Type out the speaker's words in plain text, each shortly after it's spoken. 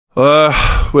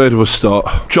Where do we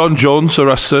start? John Jones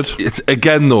arrested. It's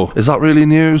again though. Is that really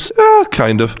news?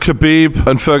 Kind of. Khabib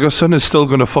and Ferguson is still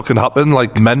going to fucking happen,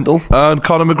 like mental. And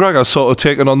Conor McGregor sort of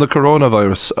taking on the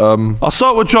coronavirus. I'll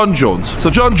start with John Jones. So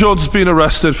John Jones has been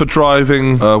arrested for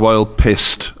driving while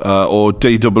pissed, or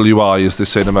DWI as they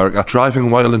say in America,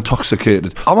 driving while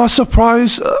intoxicated. Am I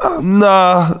surprised?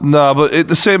 Nah. But at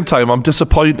the same time, I'm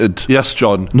disappointed. Yes,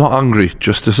 John. Not angry,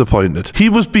 just disappointed. He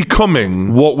was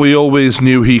becoming what we always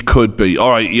knew he could be.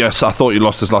 Alright, yes, I thought he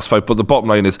lost his last fight, but the bottom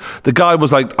line is, the guy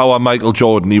was like our Michael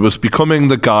Jordan. He was becoming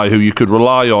the guy who you could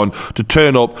rely on to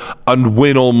turn up and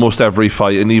win almost every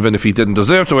fight, and even if he didn't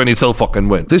deserve to win, he'd still fucking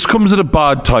win. This comes at a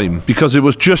bad time, because it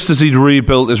was just as he'd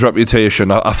rebuilt his reputation.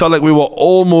 I felt like we were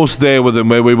almost there with him,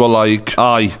 where we were like,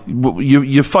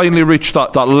 you finally reached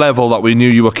that level that we knew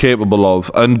you were capable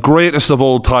of, and greatest of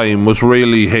all time was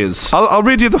really his. I'll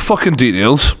read you the fucking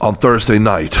details. On Thursday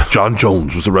night, John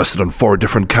Jones was arrested on 4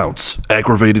 different counts: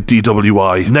 aggravated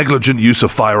DWI, negligent use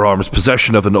of firearms,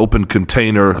 possession of an open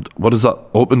container. What is that?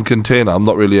 Open container? I'm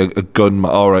not really a gun.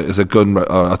 Alright, it's a gun.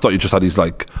 I thought you just had his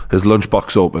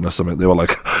lunchbox open or something. They were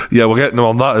like, yeah, we're getting him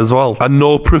on that as well. And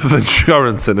no proof of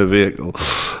insurance in a vehicle.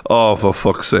 Oh, for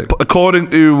fuck's sake. But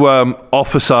according to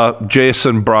Officer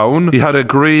Jason Brown, he had a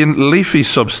green leafy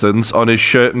substance on his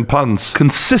shirt and pants,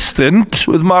 consistent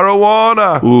with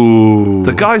marijuana. Ooh.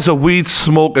 The guy's a weed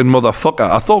smoking motherfucker.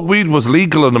 I thought weed was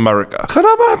legal in America. Can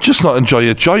a man just not enjoy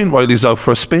a joint while he's out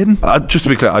for a spin? Just to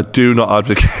be clear, I do not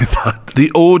advocate that.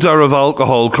 The odour of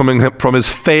alcohol coming from his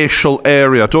facial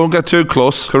area. Don't get too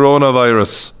close.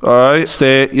 Coronavirus. Alright?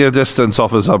 Stay your distance,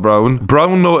 Officer Brown.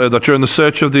 Brown noted that during the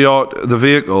search of the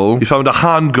vehicle, he found a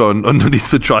handgun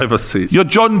underneath the driver's seat. You're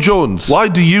John Jones. Why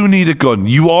do you need a gun?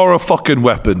 You are a fucking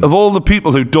weapon. Of all the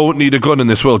people who don't need a gun in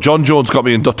this world, John Jones got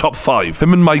me in the top 5.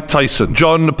 Him and Mike Tyson.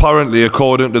 John, apparently,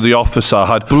 according to the officer,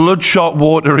 had bloodshot,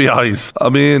 watery eyes. I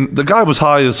mean, the guy was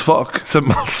high as fuck.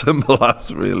 Simple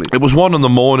as, really. It was 1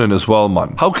 a.m. as well,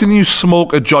 man. How can you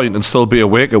smoke a joint and still be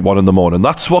awake at 1 a.m?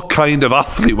 That's what kind of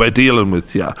athlete we're dealing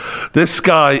with, yeah. This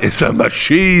guy is a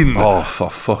machine. Oh, for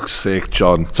fuck's sake,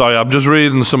 John. Sorry, I'm just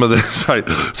reading some of this, right.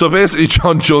 So basically,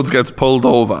 John Jones gets pulled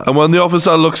over, and when the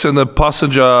officer looks in the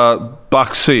passenger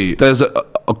back seat, there's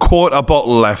a quarter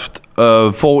bottle left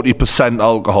of 40%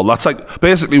 alcohol. That's like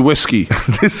basically whiskey.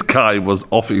 This guy was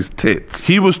off his tits.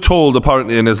 He was told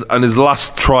apparently in his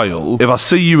last trial, if I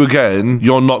see you again,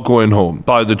 you're not going home,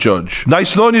 by the judge.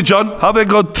 Nice knowing you, John. Have a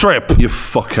good trip. You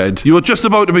fuckhead. You were just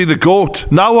about to be the GOAT.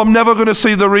 Now I'm never going to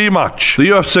see the rematch. The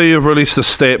UFC have released a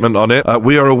statement on it.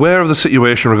 We are aware of the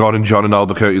situation regarding John in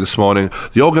Albuquerque this morning.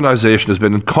 The organisation has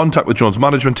been in contact with John's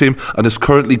management team and is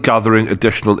currently gathering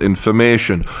additional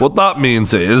information. What that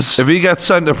means is, if he gets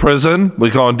sent to prison,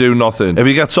 we can't do nothing. If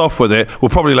he gets off with it, we'll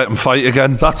probably let him fight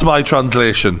again. That's my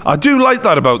translation. I do like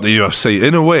that about the UFC.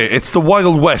 In a way, it's the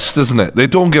Wild West, isn't it? They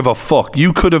don't give a fuck.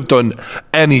 You could have done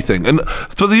anything. And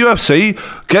for the UFC,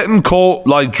 getting caught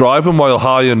like driving while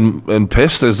high and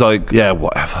pissed is like, yeah,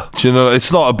 whatever. Do you know,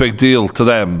 it's not a big deal to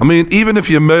them. I mean, even if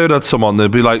you murdered someone,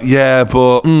 they'd be like, yeah,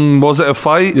 but was it a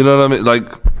fight? You know what I mean? Like,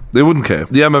 they wouldn't care.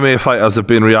 The MMA fighters have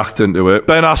been reacting to it.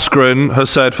 Ben Askren has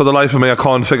said, for the life of me, I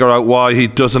can't figure out why he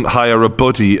doesn't hire a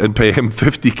buddy and pay him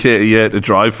 $50,000 a year to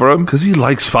drive for him. Because he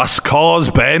likes fast cars,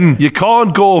 Ben. You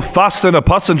can't go fast in a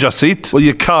passenger seat. Well,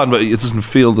 you can, but it doesn't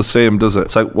feel the same, does it?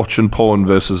 It's like watching porn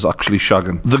versus actually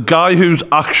shagging. The guy who's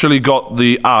actually got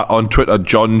the on Twitter,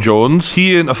 John Jones,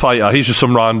 he ain't a fighter. He's just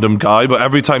some random guy. But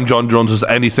every time John Jones does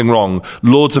anything wrong,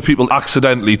 loads of people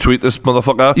accidentally tweet this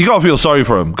motherfucker. You gotta feel sorry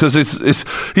for him, because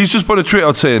he's just put a tweet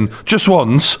out saying, just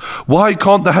once, why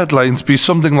can't the headlines be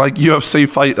something like UFC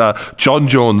fighter John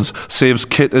Jones saves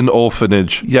kitten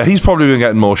orphanage? Yeah, he's probably been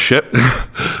getting more shit.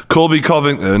 Colby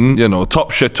Covington, you know, top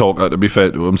shit talker to be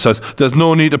fair to him, says, there's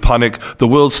no need to panic, the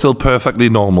world's still perfectly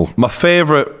normal. My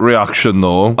favourite reaction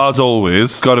though, as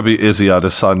always, gotta be Izzy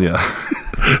Adesanya.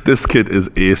 This kid is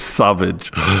a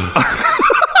savage.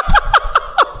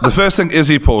 The first thing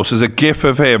Izzy posts is a gif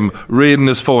of him reading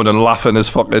his phone and laughing his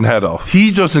fucking head off.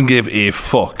 He doesn't give a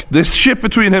fuck. This shit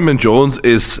between him and Jones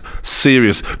is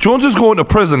serious. Jones is going to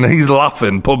prison and he's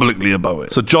laughing publicly about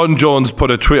it. So John Jones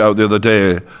put a tweet out the other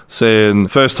day saying,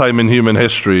 first time in human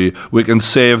history, we can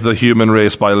save the human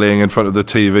race by laying in front of the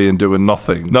TV and doing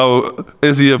nothing. Now,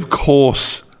 Izzy, of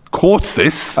course, quotes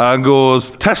this and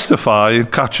goes, testify,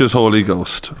 catches Holy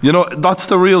Ghost. You know, that's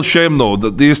the real shame, though,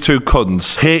 that these two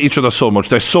cunts hate each other so much.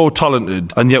 They're so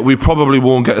talented, and yet we probably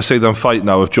won't get to see them fight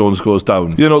now if Jones goes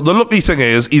down. You know, the lucky thing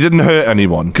is he didn't hurt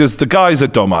anyone, because the guy's a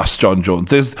dumbass, Jon Jones.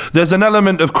 There's an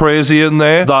element of crazy in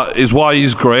there that is why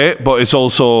he's great, but it's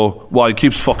also why he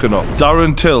keeps fucking up.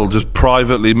 Darren Till just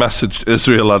privately messaged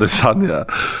Israel Adesanya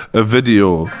a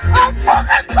video. I'm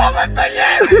fucking coming for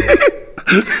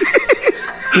you!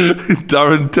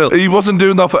 Darren Till. He wasn't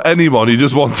doing that for anyone. He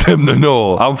just wants him to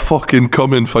know, I'm fucking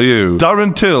coming for you.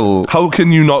 Darren Till, how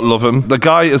can you not love him? The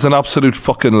guy is an absolute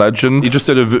fucking legend. He just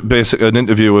did an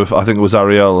interview with, I think it was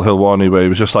Ariel Helwani, where he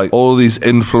was just like, all these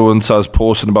influencers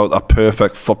posting about their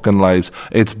perfect fucking lives.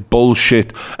 It's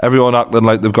bullshit. Everyone acting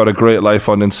like they've got a great life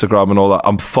on Instagram and all that.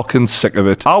 I'm fucking sick of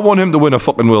it. I want him to win a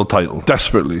fucking world title,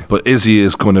 desperately. But Izzy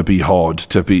is going to be hard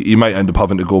to beat. He might end up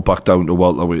having to go back down to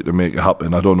welterweight to make it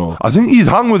happen. I don't know. I think he'd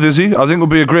hang with Izzy. I think it'll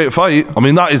be a great fight. I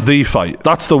mean, that is the fight.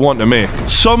 That's the one to make.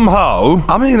 Somehow,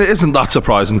 I mean, it isn't that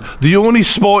surprising. The only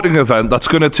sporting event that's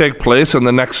going to take place in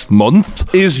the next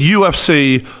month is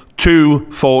UFC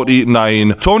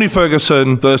 249. Tony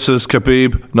Ferguson versus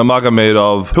Khabib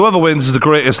Nurmagomedov. Whoever wins is the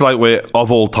greatest lightweight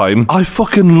of all time. I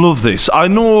fucking love this. I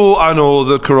know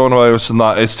the coronavirus and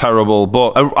that is terrible,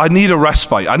 but I need a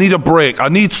respite. I need a break. I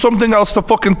need something else to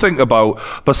fucking think about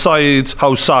besides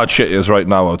how sad shit is right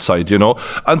now outside, you know?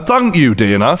 And thank you,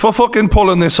 Dana, for fucking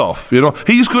pulling this off, you know?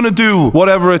 He's gonna do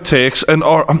whatever it takes, and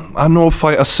I know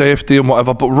fighter safety and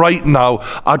whatever, but right now,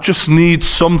 I just need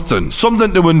something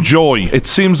to enjoy. It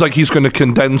seems like he's going to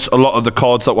condense a lot of the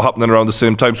cards that were happening around the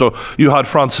same time. So you had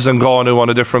Francis Ngannou on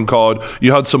a different card.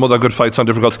 You had some other good fights on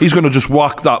different cards. He's going to just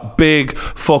whack that big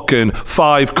fucking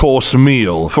 5-course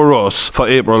meal for us for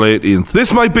April 18th.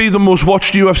 This might be the most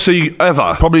watched UFC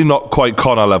ever. Probably not quite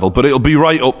Conor level, but it'll be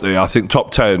right up there, I think,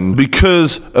 top 10.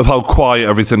 Because of how quiet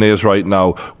everything is right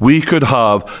now, we could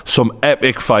have some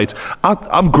epic fights.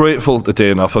 I'm grateful to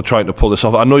Dana for trying to pull this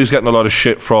off. I know he's getting a lot of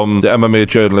shit from the MMA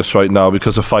journalists right now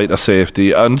because of fighter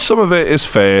safety, and some of it is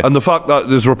fair. And the fact that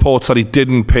there's reports that he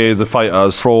didn't pay the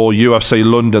fighters for UFC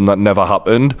London that never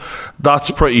happened,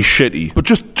 that's pretty shitty. But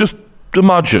just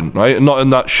imagine, right? Not in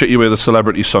that shitty way the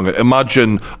celebrity sung it.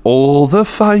 Imagine all the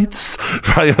fights,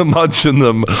 right? Imagine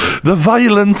them. The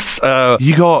violence.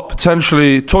 You got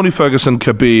potentially Tony Ferguson,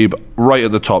 Khabib right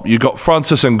at the top. You got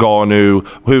Francis Ngannou,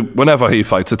 who, whenever he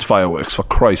fights, it's fireworks, for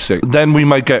Christ's sake. Then we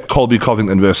might get Colby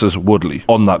Covington versus Woodley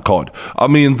on that card. I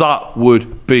mean, that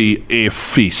would be a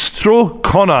feast. Throw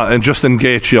Conor and Justin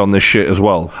Gaethje on this shit as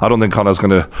well. I don't think Conor's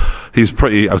gonna... He's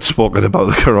pretty outspoken about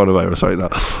the coronavirus right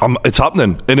now. It's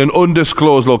happening in an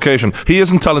undisclosed location. He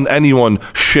isn't telling anyone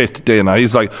shit, Dana.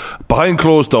 He's like, behind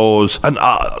closed doors. And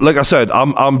like I said,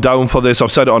 I'm down for this.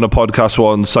 I've said it on a podcast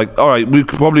once. Like, all right, we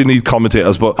probably need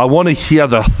commentators, but I want to hear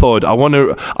the thud. I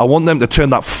want them to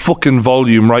turn that fucking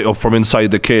volume right up from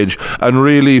inside the cage and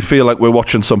really feel like we're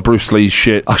watching some Bruce Lee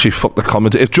shit. Actually, fuck the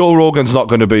commentators. If Joe Rogan's not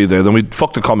going to be there, then we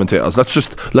fuck the commentators. Let's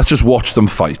just watch them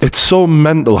fight. It's so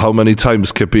mental how many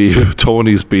times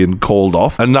Tony's being called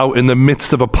off, and now in the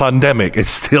midst of a pandemic,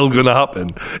 it's still going to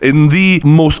happen. In the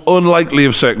most unlikely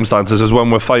of circumstances is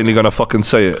when we're finally going to fucking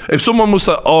say it. If someone was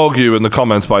to argue in the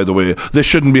comments, by the way, this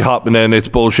shouldn't be happening, it's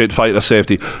bullshit, fighter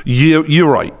safety,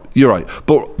 you're right. You're right.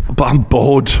 But I'm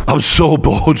bored. I'm so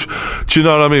bored. Do you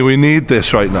know what I mean? We need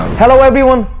this right now. Hello,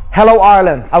 everyone. Hello,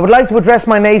 Ireland. I would like to address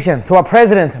my nation, to our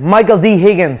President, Michael D.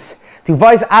 Higgins, to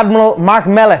Vice Admiral Mark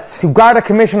Mellett, to Garda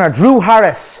Commissioner Drew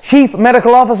Harris, Chief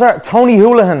Medical Officer Tony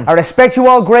Houlihan. I respect you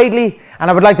all greatly, and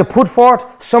I would like to put forth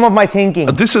some of my thinking.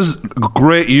 This is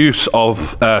great use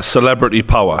of celebrity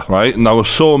power, right? Now,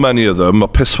 so many of them are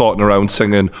piss-farting around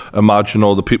singing Imagine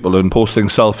All the People and posting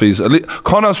selfies.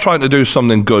 Conor's trying to do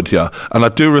something good here, and I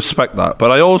do respect that. But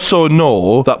I also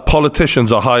know that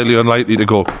politicians are highly unlikely to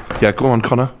go, yeah, go on,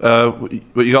 Conor.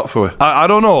 What you got for it? I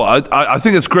don't know. I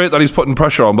think it's great that he's putting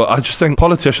pressure on, but I just think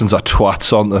politicians are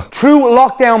twats, aren't they? True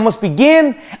lockdown must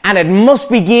begin, and it must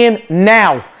begin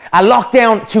now. A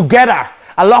lockdown together.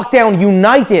 A lockdown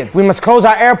united. We must close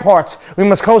our airports. We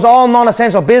must close all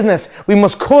non-essential business. We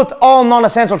must cut all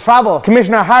non-essential travel.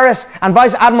 Commissioner Harris and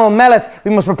Vice Admiral Mellett,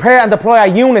 we must prepare and deploy our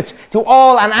units to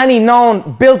all and any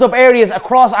known built-up areas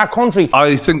across our country.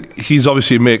 I think he's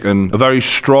obviously making a very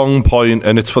strong point,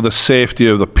 and it's for the safety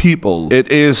of the people. It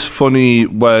is funny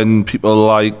when people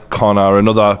like Conor and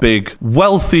other big,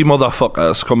 wealthy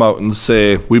motherfuckers come out and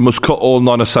say, we must cut all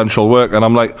non-essential work, and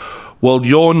I'm like, well,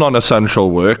 your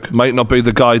non-essential work might not be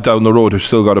the guy down the road who's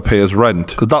still got to pay his rent,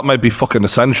 because that might be fucking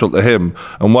essential to him.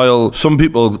 And while some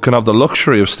people can have the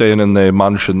luxury of staying in their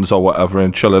mansions or whatever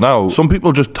and chilling out, some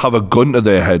people just have a gun to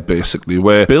their head, basically,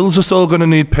 where bills are still going to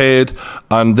need paid,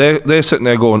 and they're sitting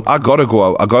there going, I gotta go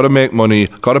out, I gotta make money,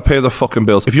 gotta pay the fucking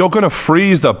bills. If you're going to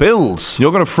freeze the bills,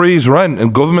 you're going to freeze rent,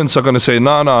 and governments are going to say,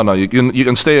 no, you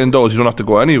can stay indoors, you don't have to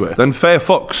go anywhere, then fair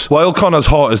fucks. While Connor's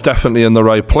heart is definitely in the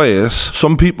right place,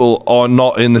 some people are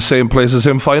not in the same place as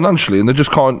him financially, and they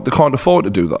can't afford to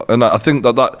do that. And I think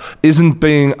that isn't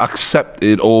being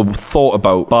accepted or thought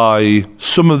about by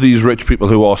some of these rich people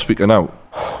who are speaking out.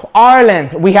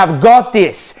 Ireland, we have got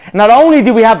this. Not only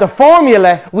do we have the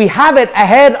formula, we have it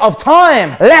ahead of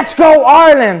time. Let's go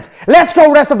Ireland. Let's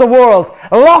go rest of the world.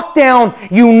 Lockdown,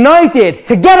 united.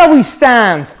 Together we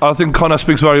stand. I think Connor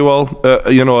speaks very well.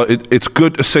 It's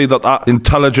good to see that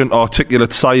intelligent,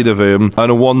 articulate side of him,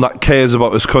 and one that cares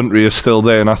about his country, is still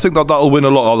there. And I think that'll win a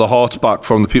lot of the hearts back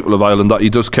from the people of Ireland, that he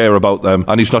does care about them,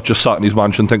 and he's not just sat in his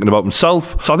mansion thinking about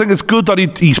himself. So I think it's good that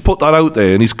he's put that out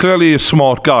there, and he's clearly a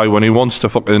smart guy when he wants to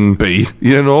fucking be,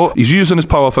 he's using his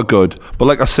power for good. But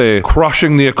like I say,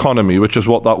 crashing the economy, which is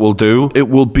what that will do, it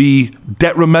will be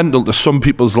detrimental to some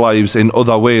people's lives in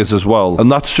other ways as well.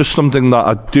 And that's just something that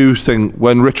I do think,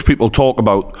 when rich people talk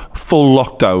about full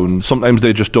lockdown, sometimes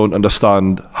they just don't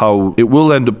understand how it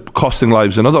will end up costing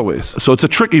lives in other ways. So it's a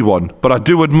tricky one, but I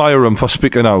do admire him for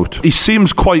speaking out. He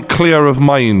seems quite clear of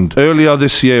mind. Earlier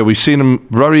this year, we've seen him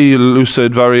very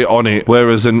lucid, very on it,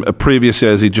 whereas in previous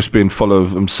years he'd just been full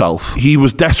of himself. He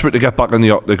was desperate to get back in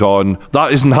the octagon.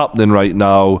 That isn't happening right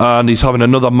now, and he's having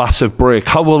another massive break.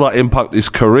 How will that impact his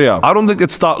career? I don't think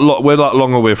it's we're that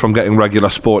long away from getting regular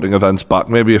sporting events back.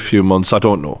 Maybe a few months, I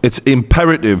don't know. It's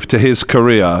imperative to his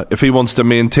career, if he wants to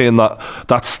maintain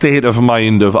that state of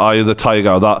mind of Eye of the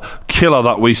Tiger, that killer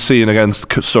that we've seen against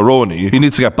Cerrone, he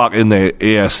needs to get back in there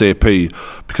ASAP,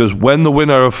 because when the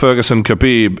winner of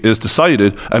Ferguson-Khabib is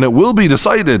decided, and it will be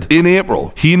decided in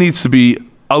April, he needs to be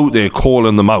out there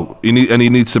calling them out. He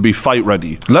needs to be fight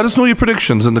ready. Let us know your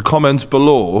predictions in the comments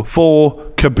below for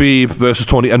Khabib versus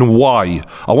Tony, and why.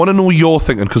 I want to know your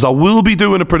thinking, because I will be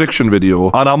doing a prediction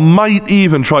video, and I might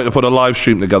even try to put a live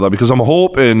stream together, because I'm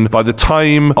hoping by the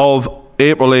time of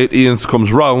April 18th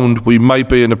comes round, we might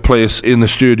be in a place in the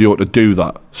studio to do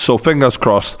that. So fingers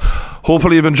crossed.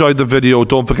 Hopefully you've enjoyed the video.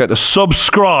 Don't forget to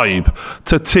subscribe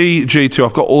to TG2.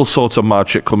 I've got all sorts of mad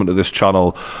shit coming to this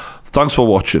channel. Thanks for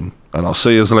watching, and I'll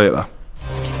see you later.